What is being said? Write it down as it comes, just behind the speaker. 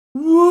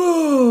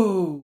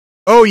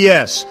Oh,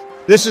 yes.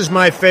 This is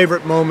my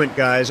favorite moment,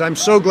 guys. I'm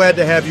so glad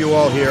to have you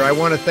all here. I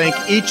want to thank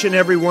each and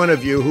every one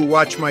of you who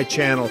watch my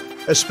channel,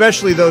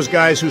 especially those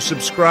guys who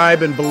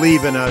subscribe and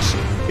believe in us.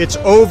 It's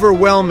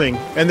overwhelming,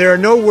 and there are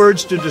no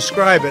words to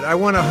describe it. I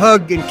want to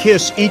hug and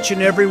kiss each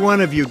and every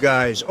one of you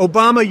guys.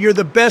 Obama, you're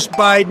the best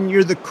Biden.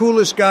 You're the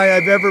coolest guy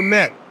I've ever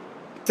met.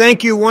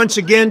 Thank you once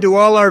again to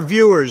all our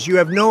viewers. You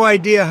have no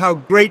idea how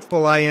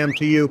grateful I am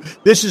to you.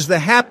 This is the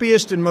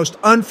happiest and most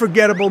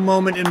unforgettable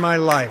moment in my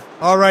life.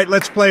 All right,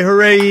 let's play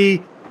hooray.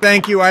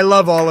 Thank you. I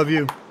love all of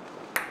you.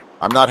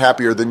 I'm not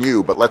happier than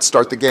you, but let's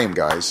start the game,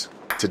 guys.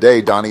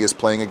 Today, Donnie is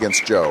playing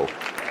against Joe,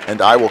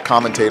 and I will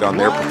commentate on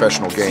their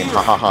professional game.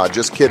 Ha ha ha,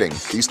 just kidding.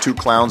 These two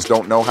clowns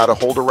don't know how to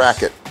hold a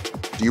racket.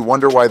 Do you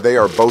wonder why they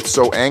are both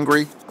so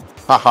angry?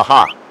 Ha ha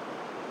ha.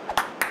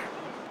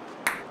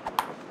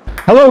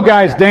 Hello,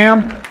 guys,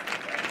 damn.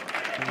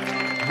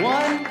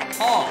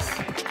 1-all.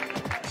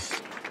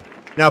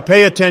 Now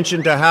pay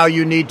attention to how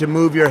you need to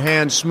move your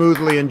hands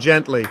smoothly and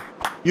gently.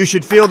 You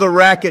should feel the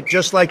racket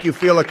just like you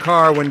feel a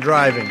car when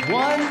driving.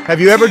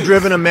 Have you ever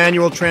driven a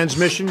manual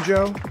transmission,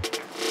 Joe?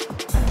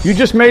 You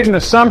just made an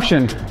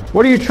assumption.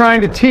 What are you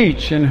trying to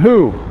teach, and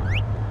who?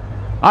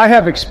 I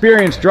have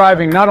experience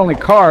driving not only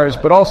cars,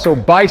 but also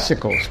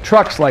bicycles,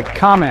 trucks like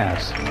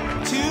Kamaz.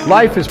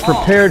 Life has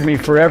prepared me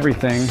for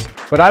everything,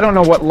 but I don't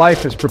know what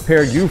life has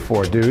prepared you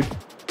for, dude.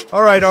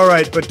 All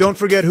right, but don't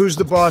forget who's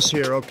the boss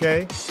here,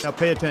 okay? Now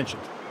pay attention.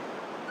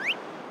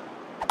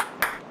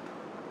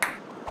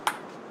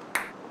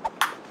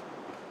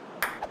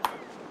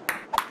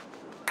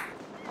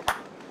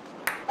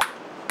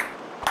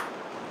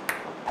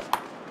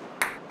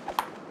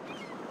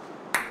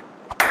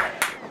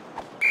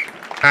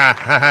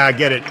 Ha,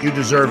 get it. You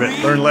deserve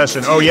it. Learn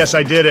lesson. Oh, yes,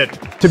 I did it.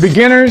 To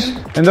beginners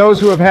and those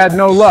who have had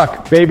no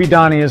luck, baby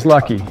Donnie is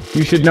lucky.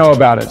 You should know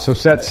about it, so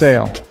set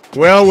sail.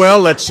 Well,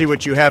 let's see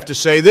what you have to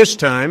say this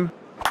time.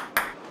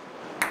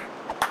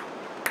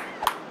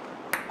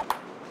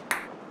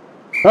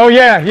 Oh,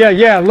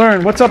 yeah,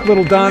 learn. What's up,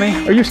 little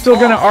Donnie? Are you still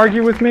gonna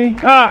argue with me?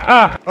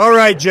 All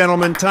right,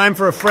 gentlemen, time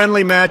for a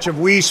friendly match of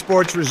Wii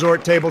Sports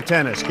Resort table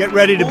tennis. Get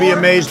ready to be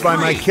amazed by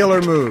my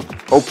killer move.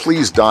 Oh,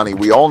 please, Donnie,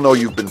 we all know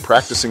you've been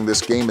practicing this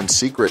game in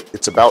secret.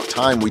 It's about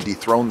time we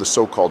dethrone the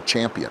so-called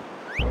champion.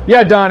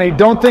 Yeah, Donnie,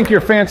 don't think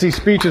your fancy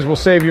speeches will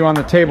save you on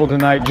the table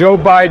tonight. Joe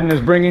Biden is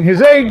bringing his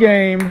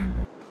A-game.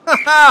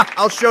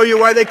 I'll show you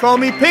why they call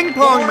me Ping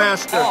Pong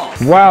Master.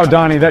 Wow,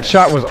 Donnie, that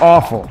shot was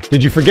awful.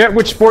 Did you forget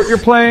which sport you're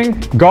playing?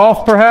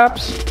 Golf,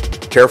 perhaps?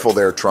 Careful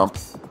there, Trump.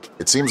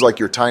 It seems like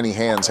your tiny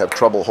hands have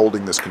trouble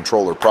holding this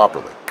controller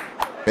properly.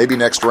 Maybe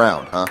next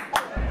round, huh?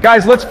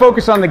 Guys, let's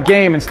focus on the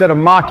game instead of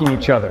mocking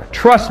each other.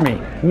 Trust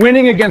me,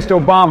 winning against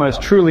Obama is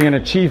truly an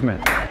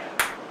achievement.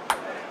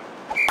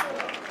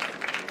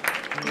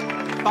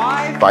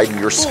 Biden,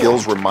 your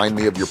skills remind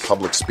me of your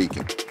public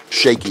speaking.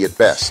 Shaky at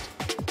best.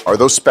 Are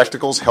those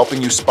spectacles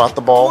helping you spot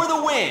the ball? For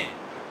the win.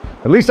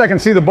 At least I can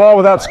see the ball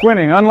without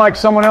squinting, unlike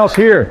someone else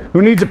here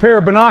who needs a pair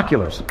of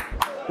binoculars.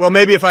 Well,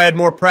 maybe if I had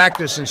more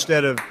practice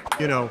instead of,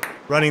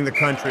 running the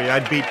country,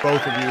 I'd beat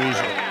both of you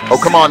easily. Oh,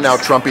 come on now,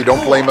 Trumpy.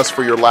 Don't blame us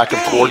for your lack of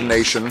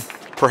coordination.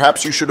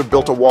 Perhaps you should have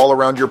built a wall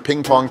around your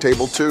ping pong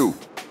table, too.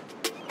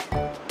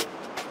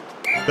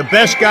 The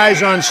best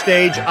guys on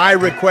stage, I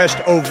request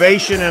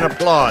ovation and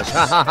applause.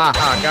 Ha ha ha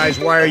ha. Guys,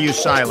 why are you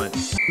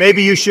silent?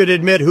 Maybe you should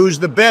admit who's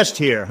the best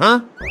here,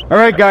 huh? All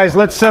right, guys,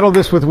 let's settle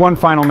this with one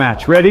final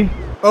match. Ready?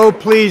 Oh,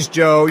 please,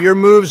 Joe. Your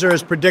moves are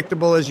as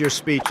predictable as your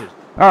speeches.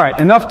 All right,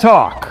 enough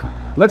talk.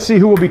 Let's see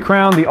who will be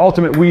crowned the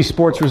ultimate Wii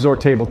Sports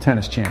Resort table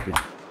tennis champion.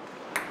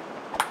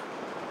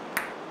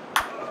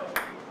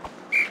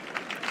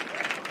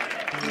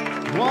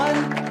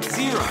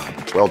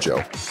 Well,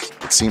 Joe,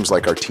 it seems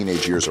like our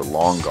teenage years are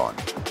long gone.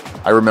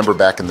 I remember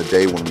back in the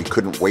day when we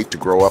couldn't wait to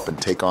grow up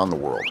and take on the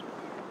world.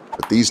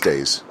 But these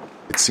days,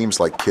 it seems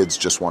like kids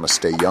just want to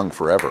stay young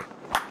forever.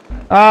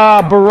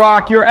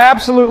 Barack, you're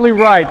absolutely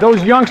right.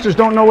 Those youngsters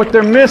don't know what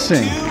they're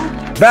missing.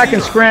 Back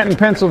in Scranton,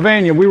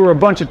 Pennsylvania, we were a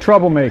bunch of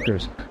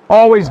troublemakers,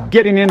 always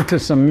getting into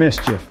some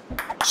mischief.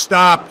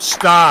 Stop.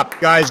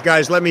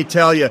 Guys, let me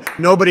tell you,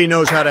 nobody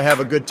knows how to have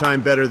a good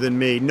time better than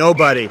me.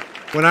 Nobody.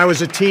 When I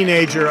was a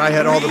teenager, I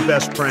had all the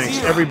best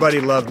pranks. Everybody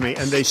loved me,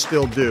 and they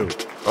still do.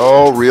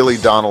 Oh, really,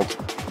 Donald?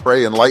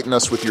 Pray, enlighten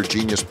us with your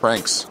genius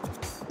pranks.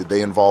 Did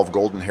they involve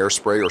golden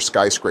hairspray or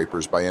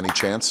skyscrapers by any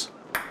chance?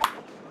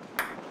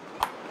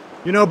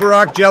 You know,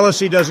 Barack,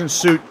 jealousy doesn't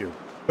suit you.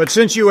 But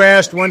since you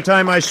asked, one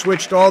time I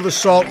switched all the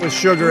salt with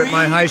sugar at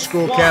my high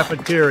school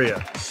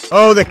cafeteria.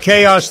 Oh, the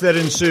chaos that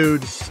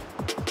ensued.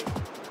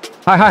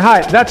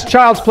 Hi. That's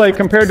child's play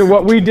compared to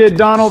what we did,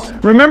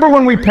 Donald. Remember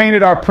when we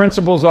painted our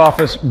principal's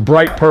office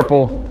bright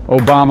purple,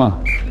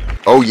 Obama?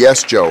 Oh,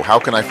 yes, Joe. How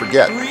can I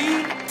forget?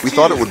 We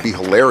thought it would be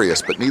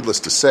hilarious, but needless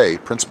to say,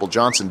 Principal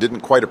Johnson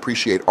didn't quite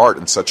appreciate art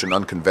in such an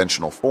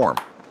unconventional form.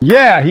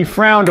 Yeah, he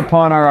frowned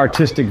upon our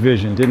artistic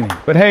vision, didn't he?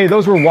 But hey,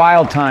 those were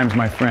wild times,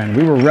 my friend.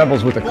 We were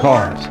rebels with a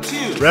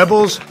cause.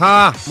 Rebels?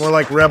 Ha! More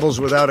like rebels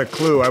without a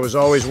clue. I was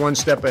always one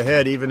step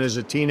ahead, even as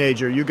a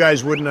teenager. You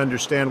guys wouldn't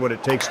understand what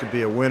it takes to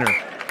be a winner.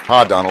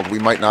 Ha, Donald, we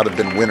might not have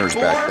been winners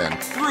back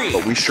then,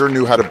 but we sure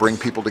knew how to bring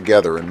people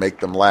together and make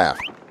them laugh.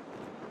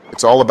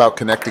 It's all about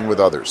connecting with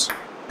others,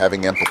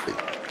 having empathy.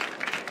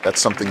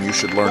 That's something you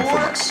should learn from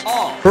us.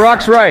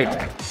 Barack's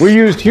right. We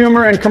used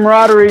humor and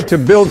camaraderie to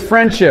build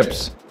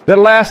friendships that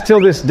last till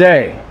this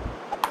day.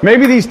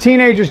 Maybe these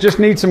teenagers just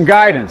need some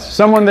guidance,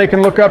 someone they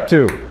can look up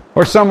to,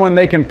 or someone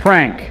they can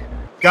prank.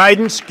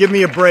 Guidance? Give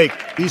me a break.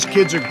 These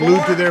kids are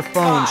glued to their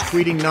phones,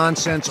 tweeting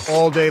nonsense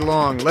all day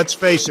long. Let's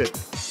face it,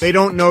 they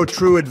don't know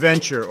true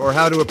adventure or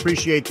how to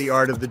appreciate the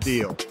art of the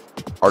deal.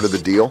 Art of the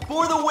deal?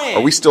 For the win.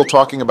 Are we still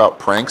talking about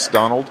pranks,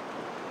 Donald?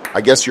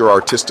 I guess your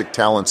artistic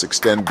talents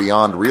extend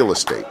beyond real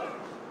estate.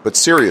 But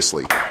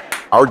seriously,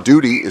 our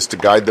duty is to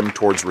guide them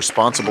towards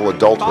responsible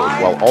adulthood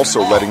while also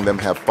letting them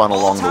have fun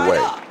along the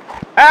way.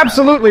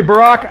 Absolutely,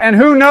 Barack. And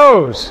who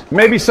knows?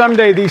 Maybe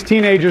someday these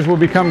teenagers will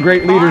become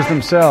great leaders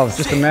themselves.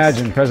 Just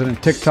imagine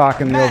President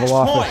TikTok in the Oval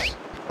Office.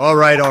 All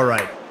right, all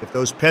right. If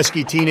those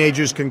pesky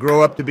teenagers can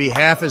grow up to be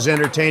half as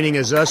entertaining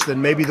as us,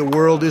 then maybe the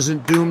world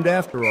isn't doomed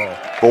after all.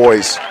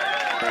 Boys,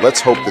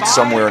 let's hope that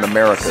somewhere in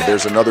America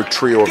there's another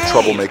trio of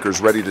troublemakers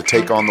ready to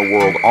take on the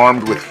world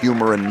armed with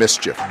humor and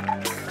mischief.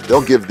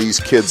 They'll give these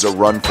kids a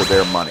run for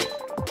their money.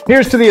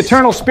 Here's to the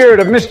eternal spirit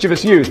of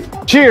mischievous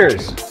youth.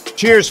 Cheers!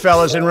 Cheers,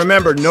 fellas, and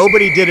remember,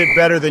 nobody did it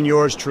better than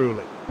yours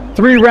truly.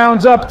 3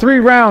 rounds up, 3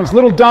 rounds.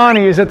 Little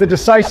Donnie is at the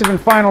decisive and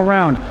final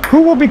round.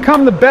 Who will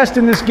become the best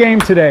in this game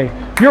today?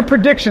 Your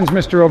predictions,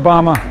 Mr.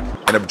 Obama.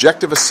 An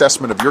objective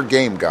assessment of your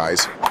game,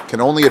 guys,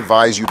 can only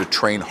advise you to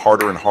train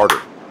harder and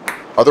harder.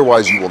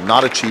 Otherwise, you will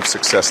not achieve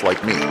success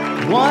like me.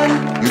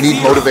 You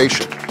need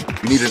motivation.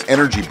 You need an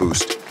energy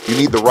boost. You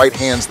need the right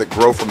hands that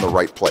grow from the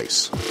right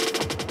place.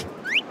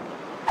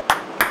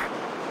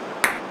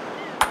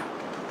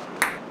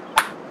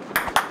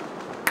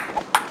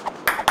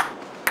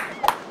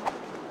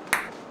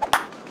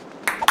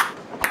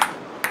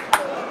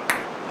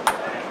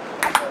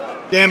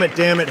 Damn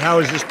it, how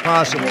is this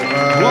possible? 1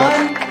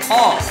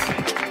 off.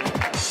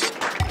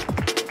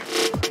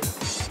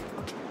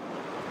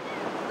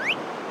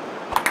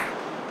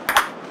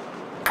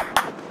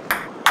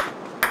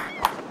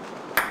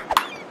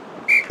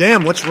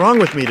 Damn, what's wrong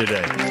with me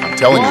today? I'm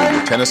telling you,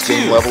 your tennis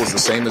game level is the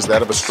same as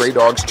that of a stray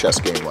dog's chess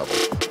game level.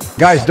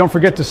 Guys, don't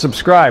forget to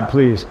subscribe,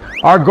 please.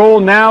 Our goal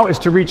now is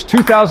to reach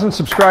 2,000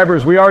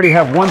 subscribers. We already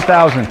have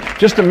 1,000.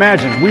 Just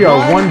imagine, we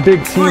are one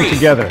big team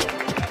together.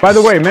 By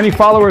the way, many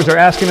followers are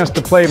asking us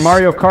to play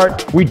Mario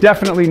Kart. We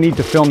definitely need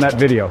to film that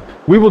video.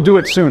 We will do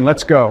it soon.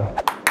 Let's go.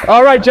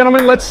 All right,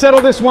 gentlemen, let's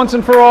settle this once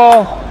and for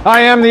all. I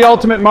am the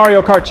ultimate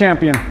Mario Kart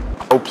champion.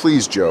 Oh,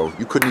 please, Joe.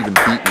 You couldn't even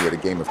beat me at a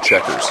game of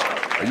checkers.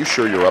 Are you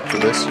sure you're up for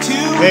this? 2,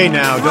 Hey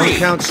now, don't 3.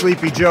 count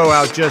Sleepy Joe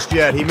out just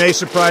yet. He may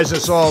surprise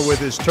us all with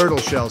his turtle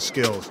shell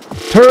skills.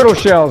 Turtle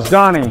shells,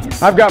 Donnie.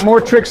 I've got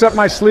more tricks up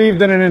my sleeve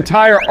than an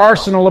entire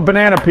arsenal of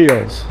banana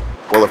peels.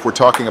 Well, if we're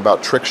talking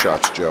about trick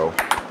shots, Joe,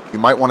 you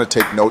might want to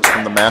take notes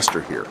from the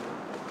master here.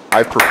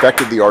 I've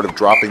perfected the art of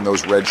dropping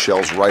those red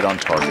shells right on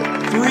target.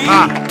 3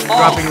 Ah, off.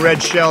 dropping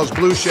red shells,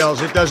 blue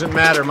shells, it doesn't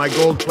matter. My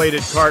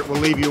gold-plated cart will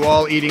leave you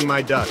all eating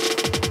my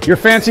dust. Your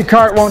fancy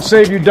cart won't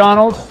save you,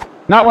 Donald.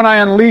 Not when I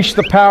unleash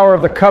the power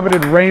of the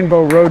coveted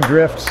rainbow road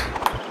drifts.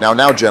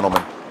 Now,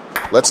 gentlemen,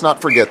 let's not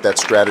forget that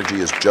strategy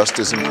is just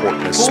as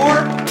important as 4,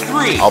 speed.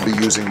 3. I'll be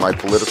using my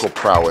political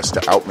prowess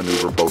to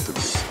outmaneuver both of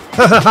you.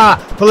 Ha ha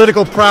ha!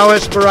 Political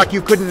prowess, Barack,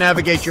 you couldn't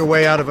navigate your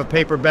way out of a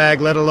paper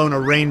bag, let alone a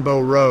rainbow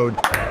road.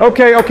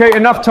 Okay,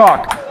 enough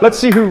talk. Let's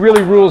see who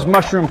really rules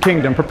Mushroom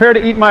Kingdom. Prepare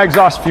to eat my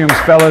exhaust fumes,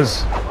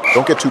 fellas.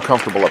 Don't get too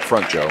comfortable up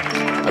front, Joe.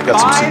 I've got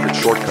some 5, secret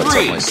shortcuts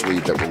 3. up my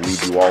sleeve that will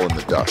leave you all in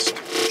the dust.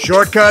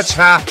 Shortcuts?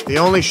 Ha! The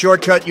only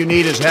shortcut you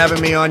need is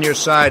having me on your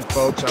side,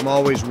 folks. I'm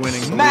always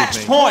winning, believe Match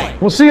me.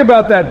 point. We'll see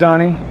about that,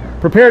 Donnie.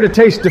 Prepare to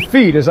taste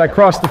defeat as I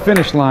cross the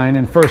finish line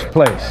in first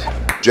place.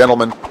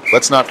 Gentlemen,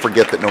 let's not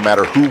forget that no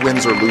matter who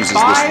wins or loses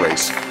this 5,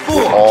 race, 4.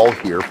 we're all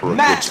here for a good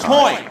Match time.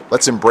 point.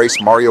 Let's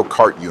embrace Mario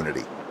Kart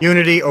unity.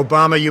 Unity,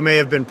 Obama, you may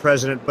have been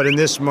president, but in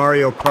this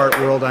Mario Kart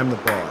world, I'm the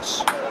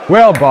boss.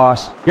 Well,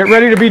 boss, get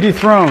ready to be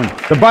dethroned.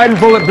 The Biden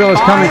bullet bill is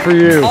coming for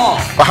you. Off.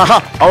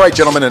 Ahaha! All right,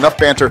 gentlemen, enough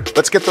banter.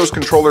 Let's get those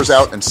controllers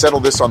out and settle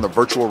this on the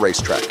virtual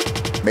racetrack.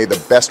 May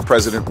the best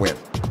president win.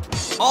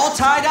 All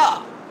tied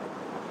up.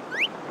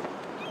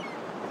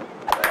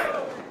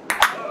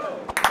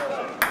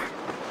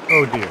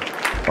 Oh dear.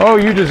 Oh,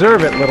 you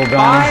deserve it, little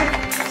Donnie.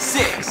 5,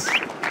 6.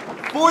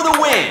 For the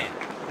win.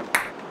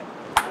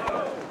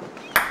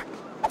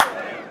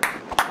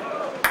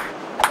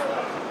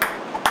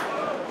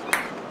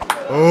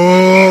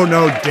 Oh,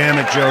 no, damn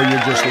it, Joe,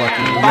 you're just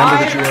lucky. Remember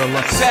that you are 5,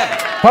 lucky. 7.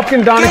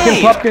 Pupkin, Donnikin,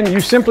 Game. Pupkin, you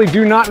simply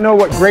do not know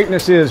what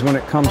greatness is when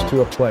it comes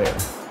to a player.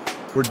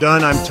 We're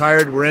done, I'm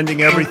tired, we're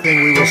ending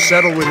everything. We will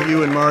settle with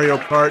you in Mario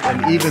Kart,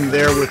 and even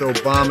there with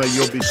Obama,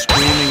 you'll be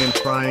screaming and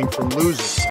crying from losing.